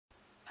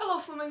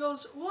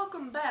Flamingos,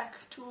 welcome back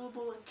to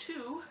Bullet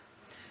 2.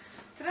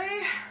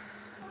 Today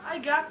I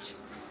got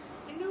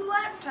a new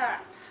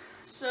laptop.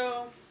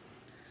 So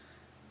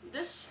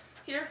this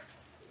here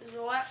is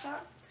the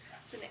laptop.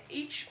 It's an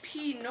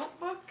HP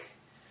notebook.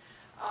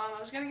 I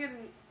was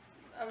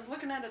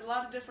looking at a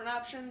lot of different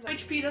options.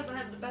 HP doesn't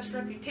have the best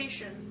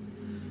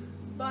reputation,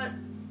 but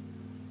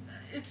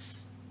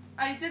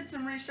I did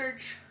some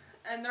research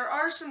and there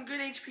are some good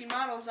HP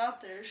models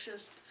out there. It's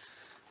just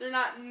they're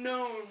not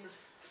known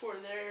for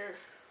their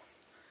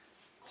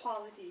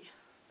quality.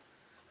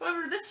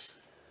 However, this,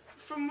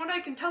 from what I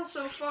can tell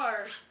so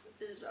far,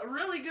 is a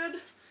really good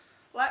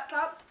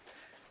laptop,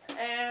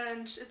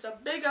 and it's a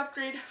big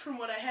upgrade from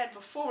what I had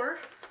before,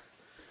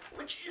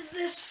 which is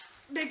this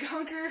big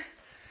hunker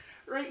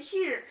right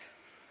here.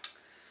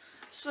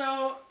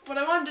 So what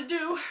I wanted to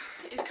do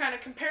is kind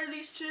of compare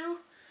these two,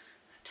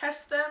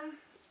 test them,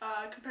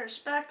 compare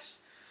specs,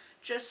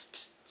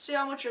 just see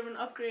how much of an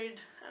upgrade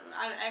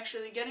I'm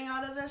actually getting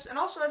out of this, and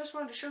also I just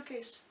wanted to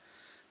showcase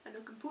my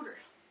new computer.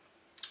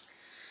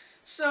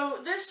 So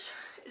this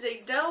is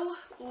a Dell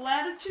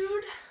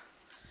Latitude.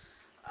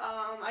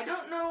 I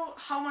don't know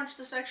how much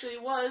this actually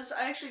was.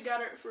 I actually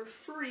got it for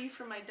free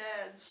from my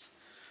dad's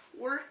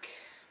work.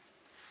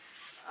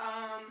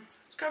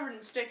 It's covered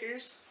in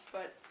stickers,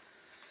 but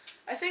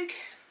I think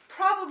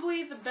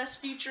probably the best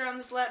feature on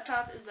this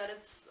laptop is that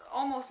it's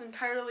almost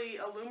entirely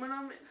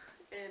aluminum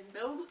in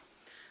build.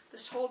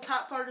 This whole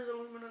top part is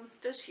aluminum.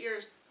 This here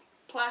is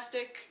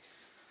plastic,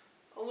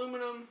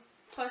 aluminum,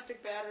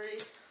 plastic battery.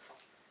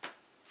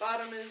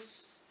 Bottom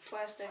is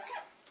plastic.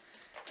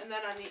 And then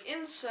on the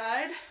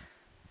inside,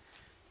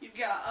 you've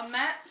got a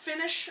matte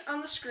finish on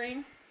the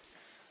screen.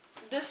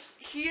 This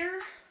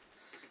here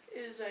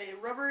is a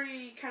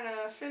rubbery kind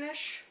of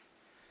finish.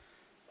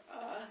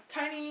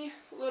 Tiny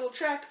little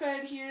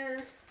trackpad here.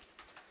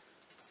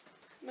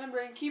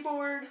 Membrane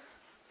keyboard.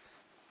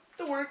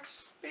 The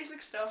works.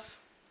 Basic stuff.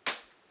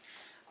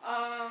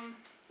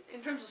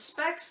 In terms of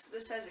specs,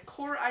 this has a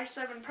Core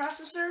i7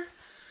 processor,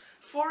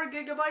 4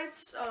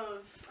 gigabytes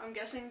of, I'm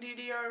guessing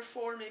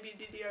DDR4, maybe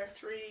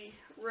DDR3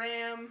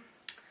 RAM,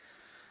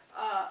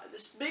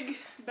 this big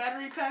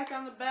battery pack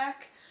on the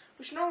back,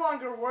 which no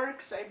longer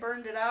works. I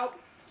burned it out,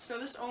 so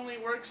this only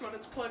works when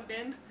it's plugged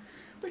in,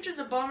 which is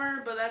a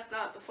bummer, but that's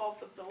not the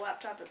fault of the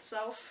laptop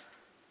itself.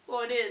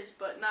 Well, it is,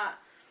 but not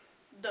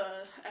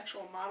the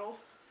actual model.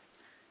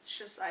 It's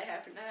just I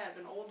happen to have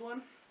an old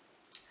one.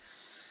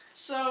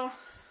 So,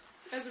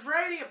 it has a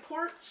variety of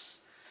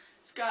ports.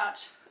 It's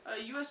got a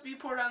USB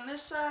port on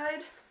this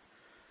side,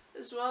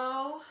 as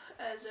well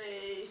as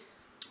a,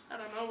 I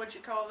don't know what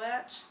you call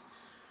that,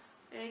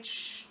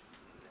 that's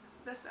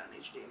not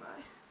an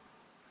HDMI.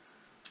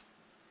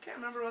 Can't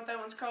remember what that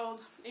one's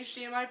called.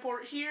 HDMI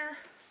port here.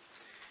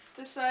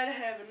 This side I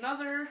have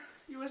another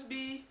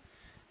USB,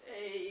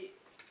 I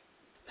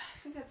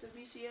think that's a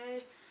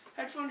VCA,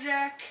 headphone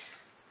jack.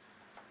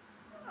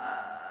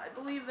 I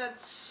believe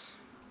that's,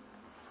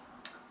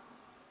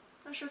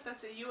 not sure if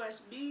that's a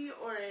USB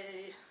or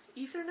a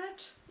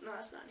Ethernet. No,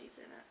 that's not an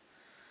Ethernet.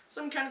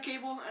 Some kind of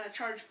cable and a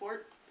charge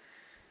port.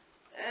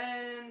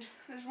 And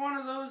there's one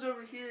of those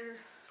over here.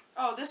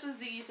 Oh, this is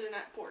the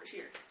Ethernet port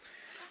here.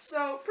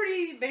 So,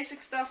 pretty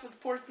basic stuff with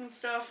ports and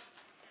stuff.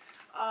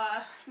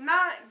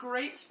 Not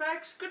great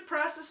specs. Good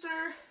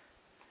processor.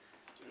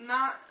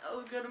 Not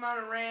a good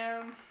amount of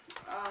RAM.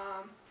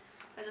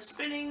 Has a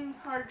spinning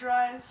hard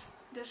drive,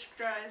 disk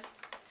drive,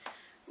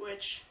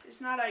 which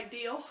is not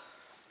ideal.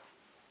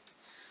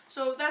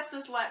 So that's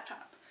this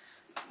laptop.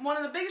 One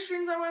of the biggest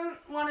reasons I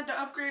wanted to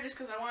upgrade is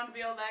because I wanted to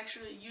be able to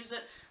actually use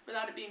it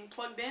without it being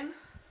plugged in.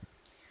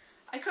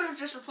 I could have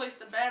just replaced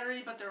the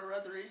battery, but there were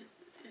other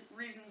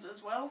reasons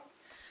as well.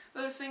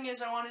 The other thing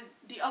is I wanted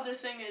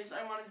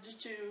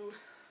to do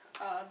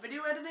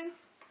video editing,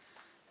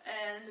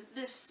 and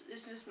this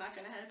is just not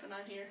going to happen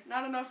on here.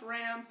 Not enough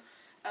RAM.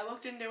 I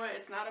looked into it.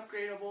 It's not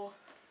upgradable.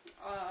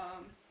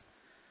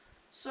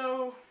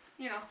 So,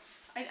 you know,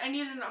 I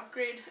needed an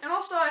upgrade. And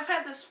also, I've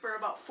had this for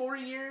about 4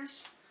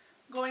 years,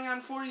 going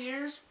on 4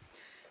 years,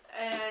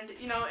 and,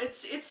 you know,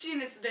 it's seen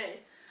its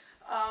day.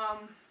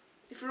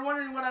 If you're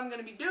wondering what I'm going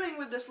to be doing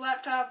with this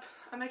laptop,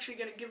 I'm actually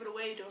going to give it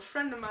away to a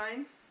friend of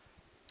mine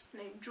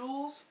named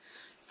Jules.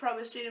 You've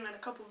probably seen him in a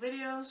couple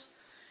videos.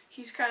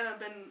 He's kind of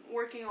been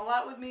working a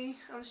lot with me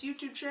on this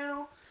YouTube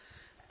channel,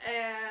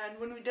 and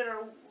when we did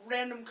our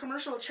random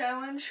commercial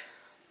challenge,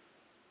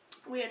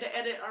 we had to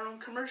edit our own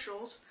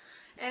commercials.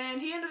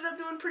 And he ended up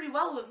doing pretty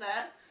well with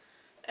that,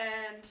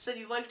 and said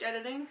he liked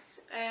editing,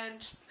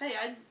 and hey,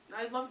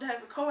 I'd love to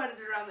have a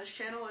co-editor on this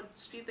channel. It'd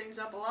speed things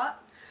up a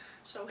lot.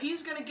 So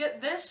he's going to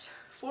get this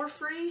for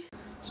free,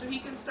 so he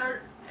can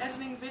start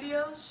editing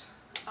videos.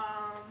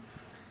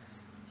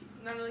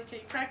 Not only can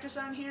he practice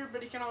on here,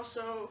 but he can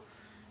also,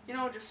 you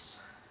know, just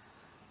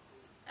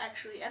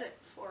actually edit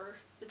for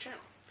the channel.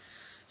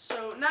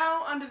 So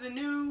now, onto the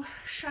new,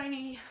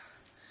 shiny,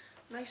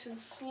 nice and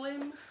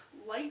slim,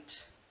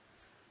 light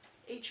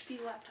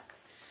HP laptop.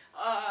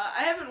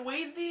 I haven't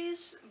weighed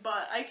these,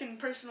 but I can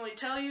personally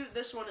tell you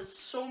this one is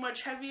so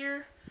much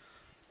heavier,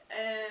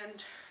 and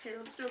And here,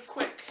 let's do a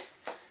quick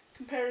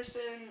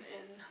comparison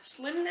in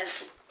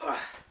slimness. Ugh.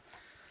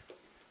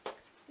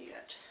 You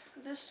got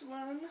this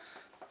one.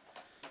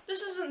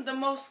 This isn't the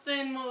most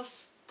thin,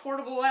 most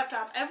portable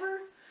laptop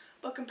ever,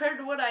 but compared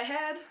to what I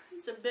had,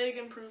 it's a big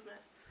improvement.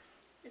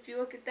 If you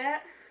look at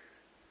that,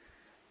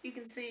 you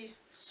can see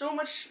so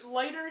much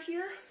lighter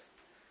here.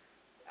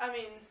 I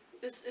mean,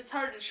 it's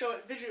hard to show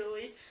it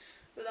visually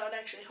without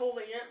actually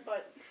holding it,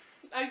 but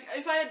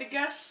if I had to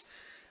guess,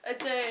 I'd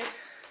say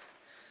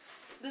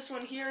this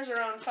one here is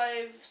around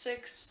 5,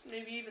 6,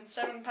 maybe even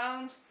 7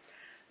 pounds,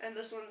 and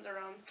this one's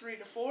around 3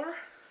 to 4,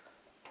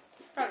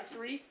 probably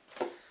 3.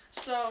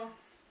 So,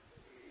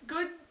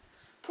 good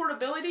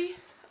portability.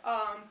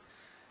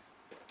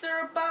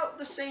 They're about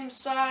the same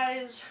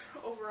size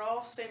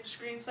overall, same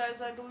screen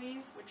size I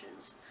believe, which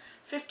is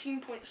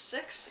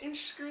 15.6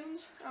 inch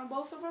screens on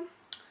both of them.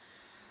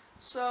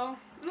 So,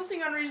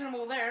 nothing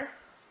unreasonable there.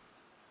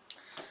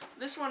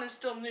 This one is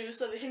still new,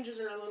 so the hinges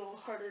are a little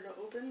harder to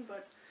open,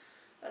 but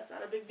that's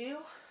not a big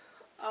deal.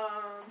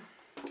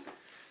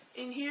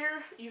 In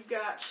here, you've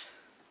got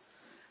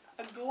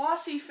a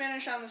glossy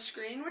finish on the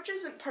screen, which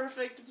isn't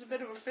perfect. It's a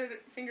bit of a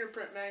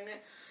fingerprint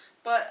magnet,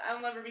 but I'll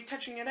never be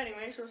touching it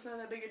anyway, so it's not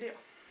that big a deal.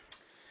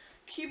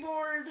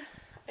 Keyboard,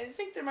 I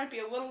think there might be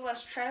a little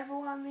less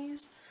travel on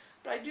these,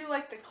 but I do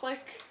like the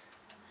click,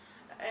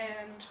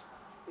 and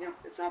you know,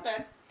 it's not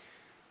bad.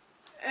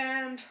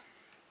 And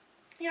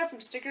you got some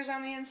stickers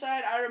on the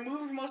inside. I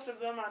removed most of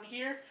them on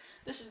here.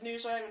 This is new,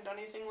 so I haven't done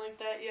anything like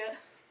that yet.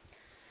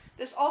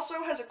 This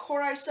also has a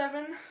Core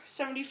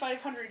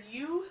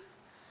i7-7500U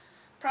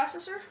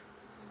processor.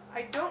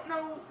 I don't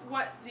know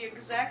what the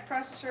exact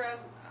processor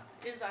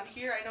is on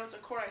here. I know it's a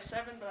Core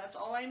i7, but that's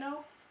all I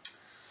know.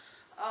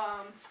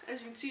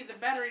 As you can see, the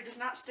battery does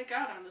not stick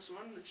out on this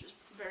one, which is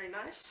very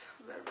nice.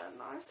 Very, very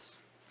nice.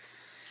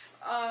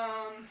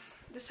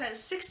 This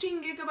has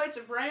 16 gigabytes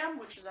of RAM,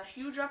 which is a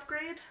huge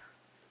upgrade.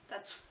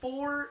 That's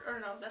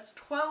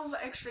 12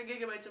 extra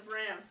gigabytes of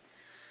RAM,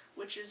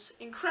 which is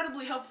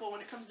incredibly helpful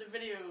when it comes to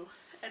video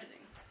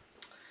editing.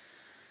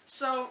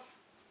 So,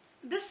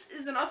 this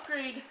is an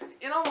upgrade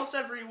in almost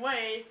every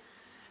way,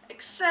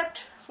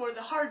 except for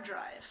the hard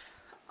drive.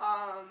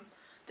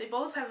 They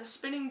both have a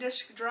spinning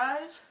disk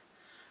drive,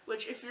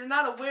 which, if you're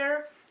not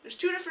aware, there's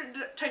two different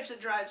types of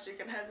drives you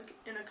can have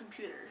in a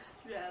computer.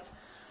 You have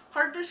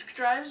hard disk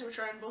drives, which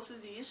are in both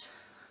of these,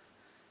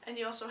 and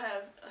you also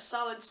have a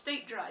solid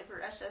state drive,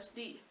 or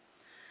SSD.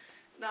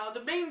 Now,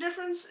 the main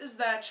difference is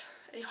that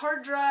a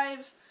hard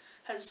drive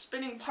has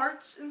spinning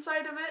parts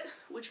inside of it,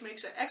 which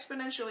makes it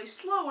exponentially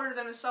slower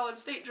than a solid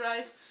state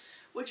drive,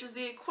 which is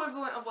the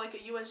equivalent of like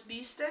a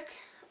USB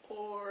stick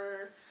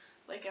or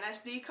like an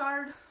SD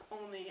card,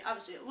 only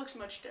obviously it looks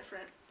much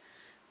different.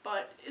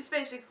 But it's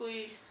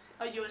basically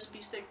a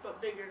USB stick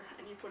but bigger,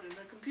 and you put it in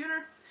a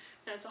computer,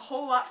 and it's a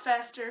whole lot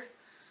faster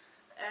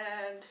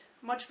and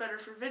much better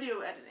for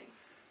video editing.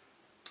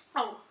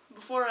 Oh,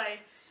 before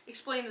I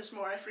explain this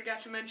more, I forgot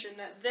to mention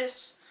that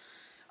this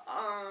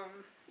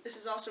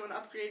is also an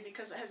upgrade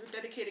because it has a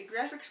dedicated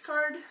graphics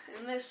card,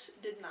 and this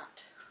did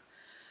not.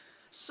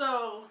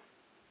 So,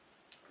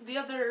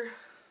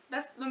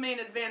 that's the main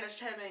advantage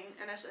to having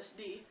an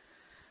SSD.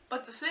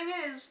 But the thing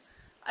is,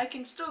 I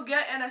can still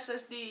get an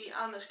SSD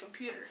on this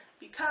computer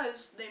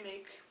because they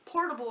make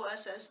portable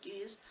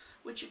SSDs,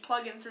 which you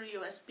plug in through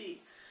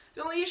USB.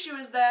 The only issue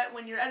is that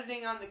when you're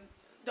editing on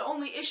the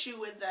only issue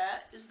with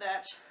that is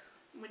that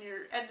when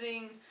you're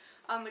editing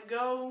on the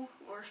go,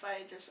 or if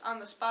I just on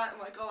the spot, I'm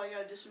like, oh, I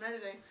gotta do some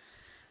editing,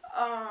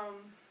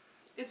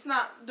 it's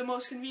not the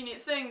most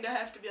convenient thing to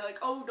have to be like,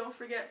 oh, don't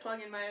forget,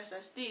 plug in my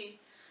SSD.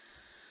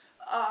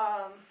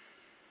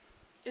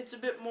 It's a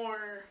bit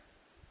more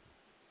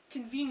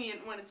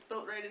convenient when it's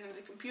built right into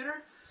the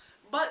computer,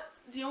 but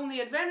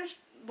the advantage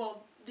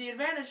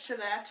to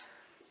that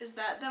is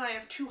that then I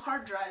have two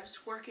hard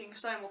drives working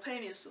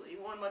simultaneously,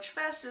 one much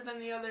faster than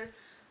the other,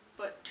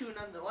 but two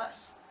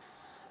nonetheless.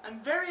 I'm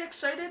very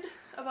excited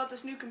about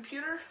this new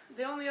computer.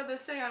 The only other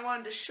thing I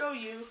wanted to show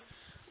you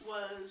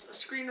was a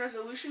screen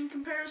resolution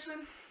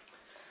comparison.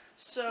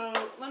 So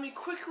let me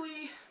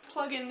quickly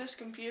plug in this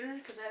computer,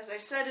 because as I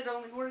said, it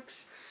only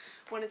works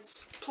when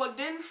it's plugged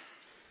in.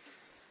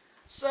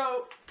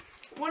 So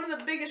one of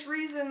the biggest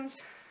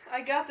reasons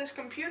I got this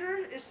computer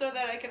is so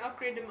that I can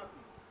upgrade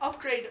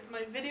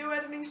my video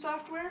editing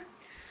software.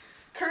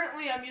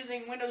 Currently I'm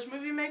using Windows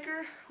Movie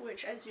Maker,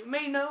 which, as you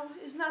may know,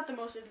 is not the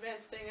most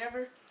advanced thing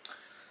ever.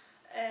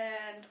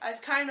 And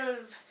I've kind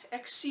of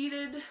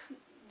exceeded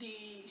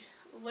the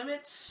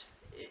limits.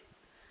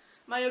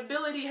 My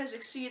ability has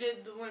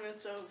exceeded the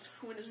limits of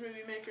Windows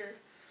Movie Maker,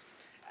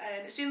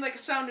 and it seemed like a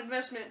sound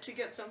investment to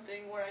get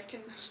something where I can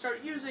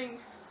start using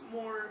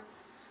more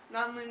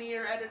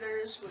nonlinear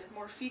editors with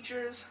more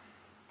features.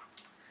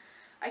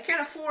 I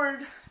can't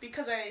afford,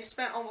 because I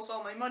spent almost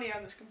all my money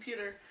on this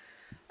computer,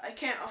 I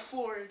can't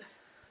afford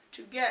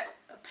to get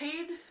a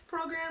paid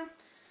program,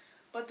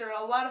 but there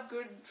are a lot of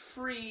good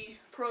free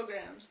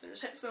programs.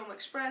 There's HitFilm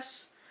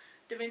Express,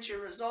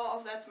 DaVinci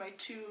Resolve, that's my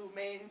two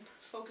main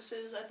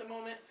focuses at the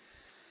moment,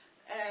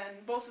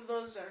 and both of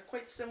those are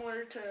quite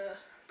similar to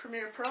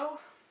Premiere Pro,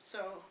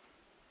 so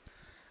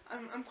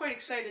I'm quite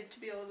excited to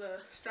be able to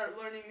start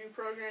learning new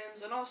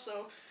programs and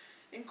also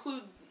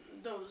include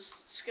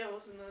those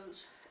skills and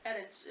those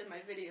edits in my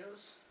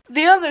videos.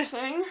 The other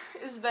thing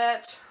is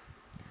that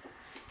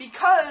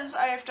because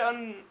I have to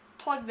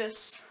unplug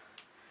this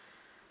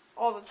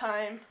all the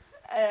time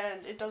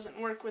and it doesn't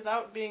work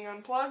without being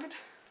unplugged,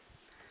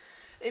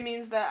 it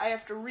means that I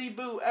have to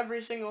reboot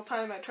every single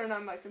time I turn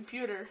on my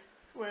computer,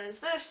 whereas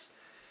this,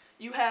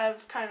 you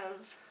have kind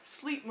of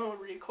sleep mode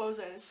where you close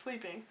it and it's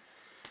sleeping.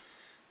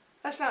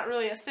 That's not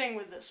really a thing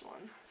with this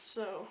one,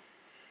 so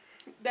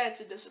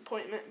that's a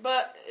disappointment,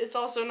 but it's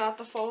also not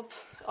the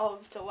fault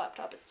of the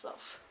laptop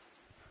itself.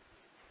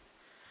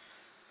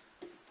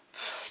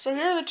 So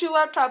here are the two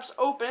laptops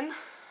open.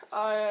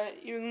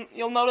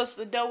 You'll notice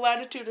the Dell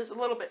Latitude is a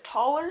little bit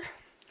taller.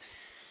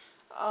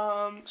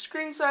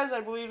 Screen size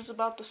I believe is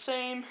about the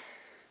same,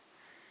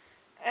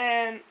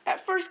 and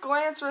at first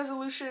glance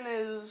resolution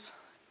is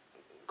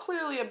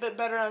clearly a bit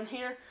better on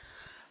here,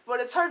 but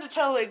it's hard to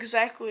tell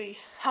exactly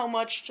how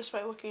much just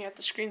by looking at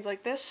the screens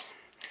like this.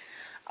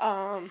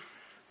 Let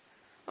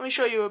me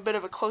show you a bit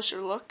of a closer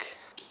look.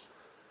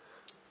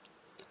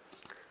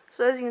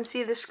 So as you can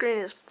see, this screen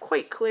is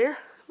quite clear.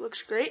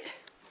 Looks great.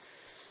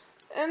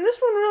 And this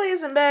one really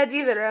isn't bad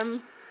either.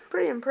 I'm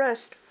pretty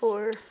impressed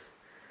for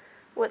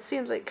what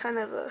seems like kind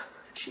of a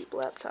cheap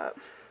laptop.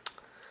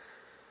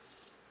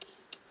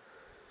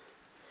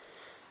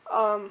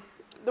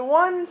 The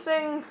one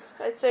thing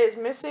I'd say is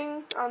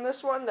missing on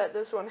this one that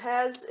this one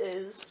has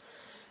is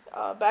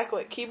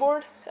backlit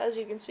keyboard. As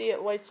you can see,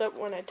 it lights up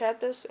when I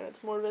tap this and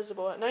it's more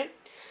visible at night.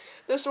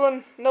 This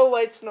one, no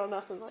lights, no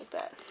nothing like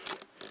that.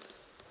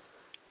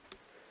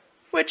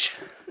 Which,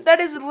 that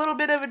is a little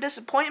bit of a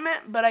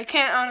disappointment, but I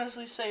can't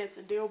honestly say it's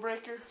a deal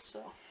breaker,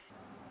 so.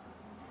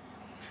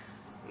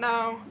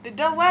 Now, the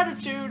Dell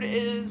Latitude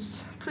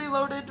is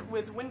preloaded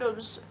with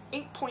Windows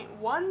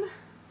 8.1,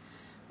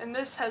 and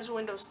this has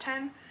Windows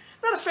 10.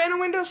 Not a fan of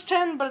Windows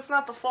 10, but it's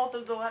not the fault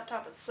of the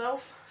laptop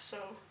itself,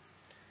 so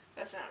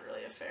that's not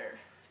really a fair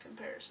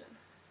comparison.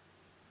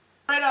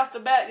 Right off the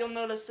bat, you'll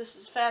notice this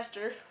is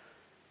faster.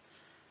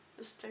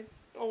 This takes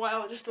a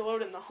while just to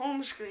load in the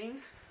home screen.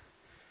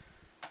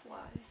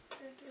 Why?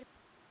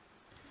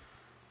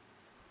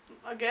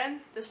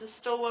 Again, this is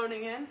still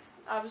loading in.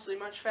 Obviously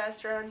much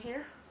faster on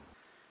here.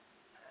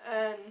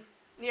 And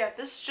yeah,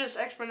 this just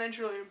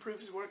exponentially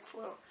improves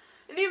workflow.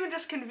 And even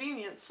just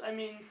convenience. I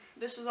mean,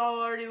 this is all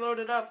already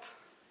loaded up.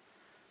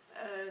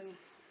 And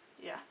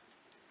yeah.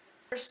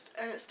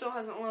 And it still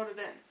hasn't loaded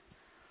in.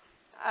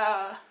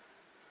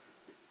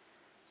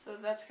 So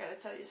that's gotta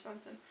tell you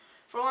something.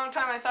 For a long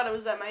time I thought it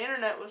was that my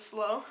internet was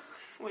slow,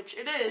 which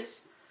it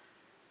is,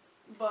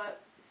 but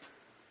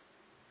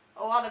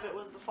a lot of it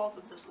was the fault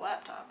of this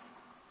laptop.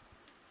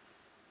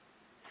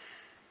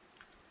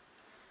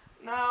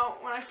 Now,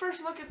 when I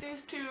first look at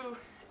these two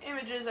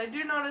images, I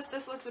do notice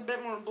this looks a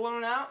bit more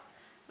blown out.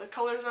 The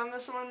colors on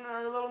this one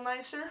are a little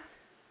nicer,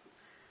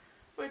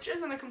 which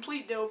isn't a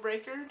complete deal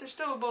breaker. They're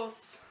still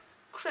both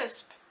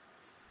crisp,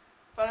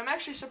 but I'm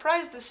actually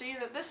surprised to see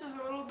that this is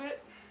a little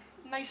bit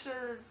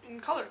nicer in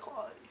color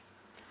quality.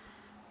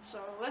 So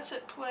let's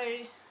hit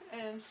play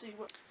and see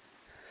what.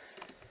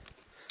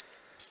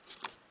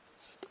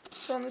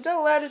 So on the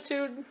Dell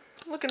Latitude,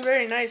 looking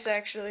very nice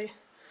actually.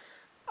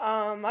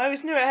 I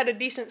always knew it had a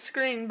decent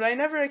screen, but I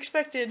never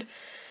expected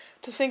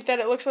to think that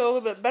it looks a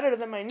little bit better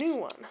than my new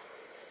one.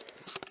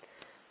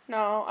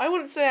 Now, I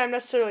wouldn't say I'm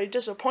necessarily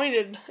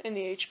disappointed in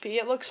the HP.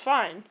 It looks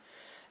fine.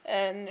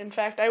 And in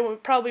fact, I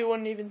probably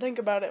wouldn't even think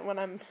about it when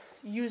I'm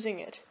using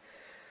it.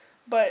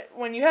 But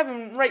when you have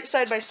them right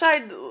side by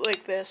side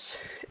like this,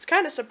 it's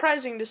kind of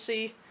surprising to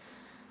see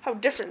how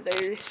different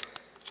they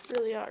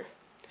really are.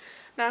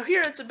 Now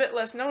here it's a bit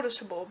less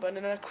noticeable, but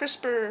in a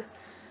crisper,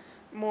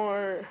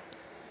 more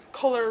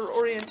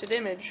color-oriented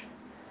image,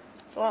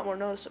 it's a lot more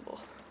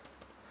noticeable.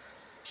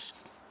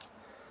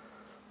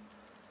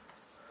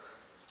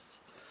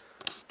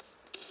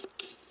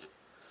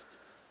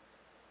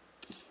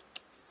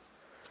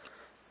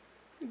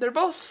 They're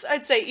both,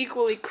 I'd say,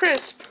 equally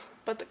crisp,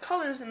 but the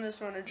colors in this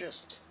one are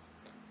just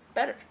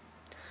better.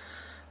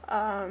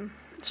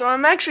 So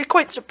I'm actually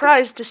quite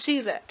surprised to see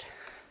that.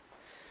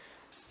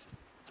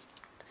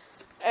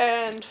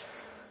 And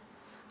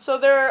so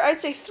there are,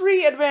 I'd say,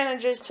 3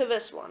 advantages to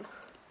this one.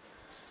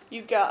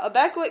 You've got a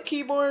backlit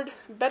keyboard,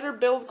 better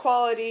build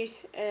quality,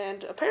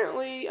 and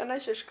apparently a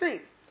nicer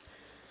screen.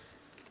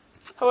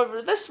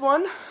 However, this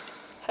one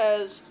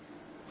has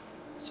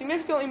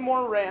significantly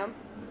more RAM.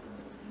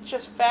 It's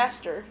just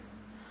faster,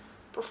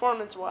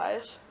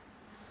 performance-wise.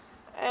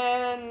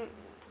 And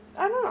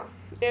I don't know.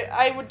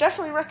 I would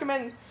definitely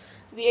recommend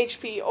the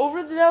HP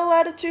over the Dell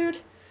Latitude,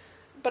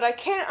 but I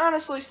can't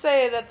honestly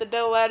say that the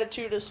Dell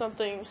Latitude is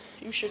something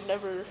you should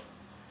never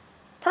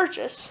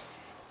purchase.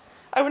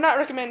 I would not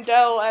recommend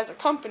Dell as a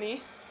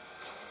company,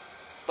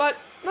 but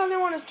neither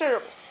one is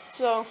terrible.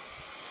 So,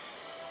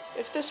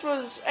 if this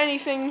was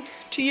anything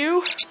to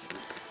you,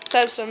 let's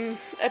have some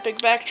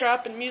epic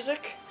backdrop and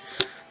music.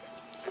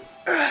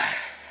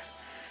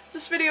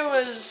 This video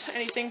was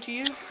anything to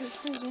you, if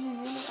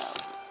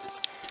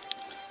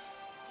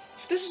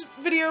this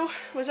video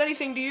was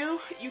anything to you,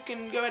 you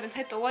can go ahead and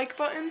hit the like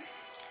button,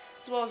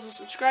 as well as the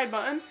subscribe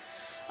button.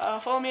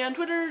 Follow me on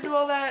Twitter, do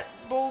all that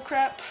bull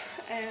crap,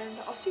 and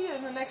I'll see you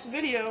in the next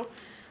video,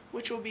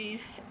 which will be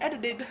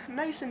edited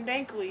nice and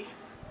dankly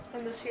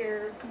on this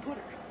here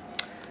computer.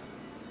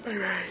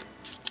 Alright.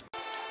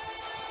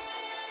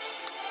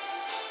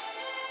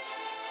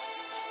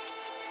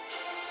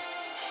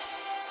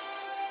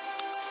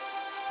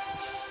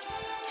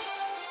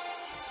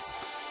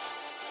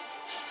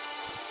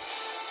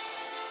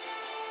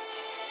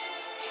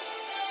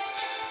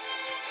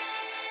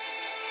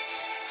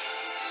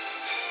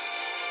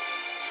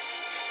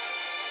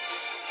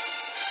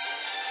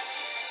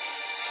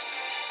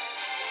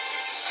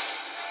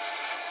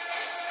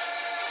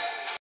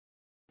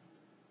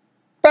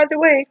 By the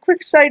way,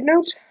 quick side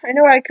note, I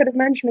know I could have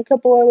mentioned a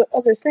couple of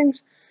other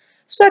things,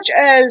 such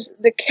as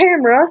the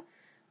camera,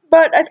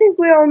 but I think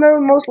we all know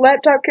most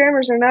laptop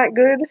cameras are not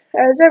good,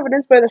 as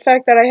evidenced by the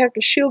fact that I have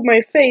to shield my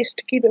face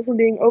to keep it from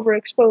being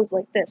overexposed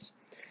like this.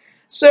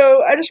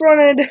 So, I just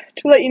wanted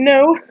to let you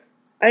know,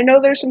 I know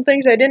there's some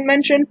things I didn't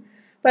mention,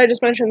 but I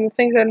just mentioned the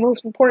things that are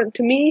most important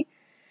to me,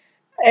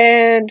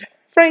 and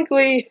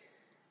frankly,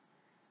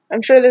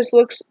 I'm sure this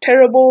looks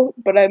terrible,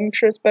 but I'm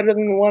sure it's better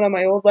than the one on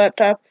my old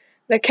laptop.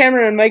 The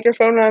camera and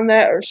microphone on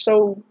that are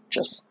so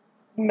just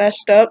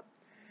messed up.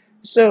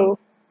 So,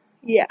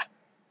 yeah.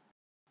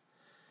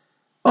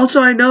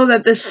 Also, I know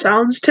that this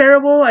sounds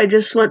terrible. I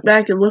just went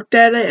back and looked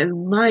at it,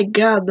 and my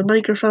god, the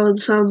microphone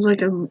sounds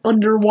like I'm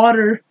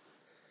underwater.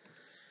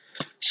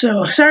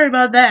 So, sorry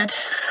about that.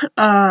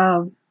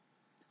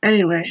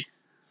 Anyway,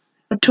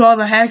 to all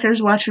the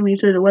hackers watching me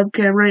through the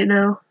webcam right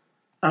now,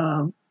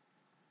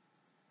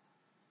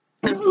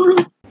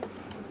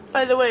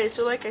 By the way,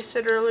 so like I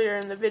said earlier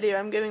in the video,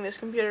 I'm giving this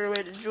computer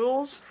away to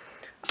Jules.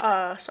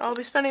 So I'll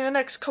be spending the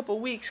next couple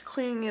weeks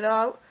cleaning it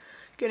out,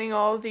 getting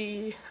all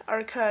the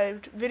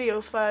archived video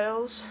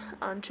files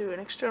onto an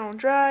external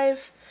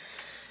drive,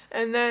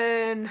 and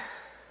then,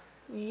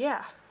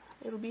 yeah,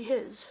 it'll be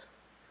his.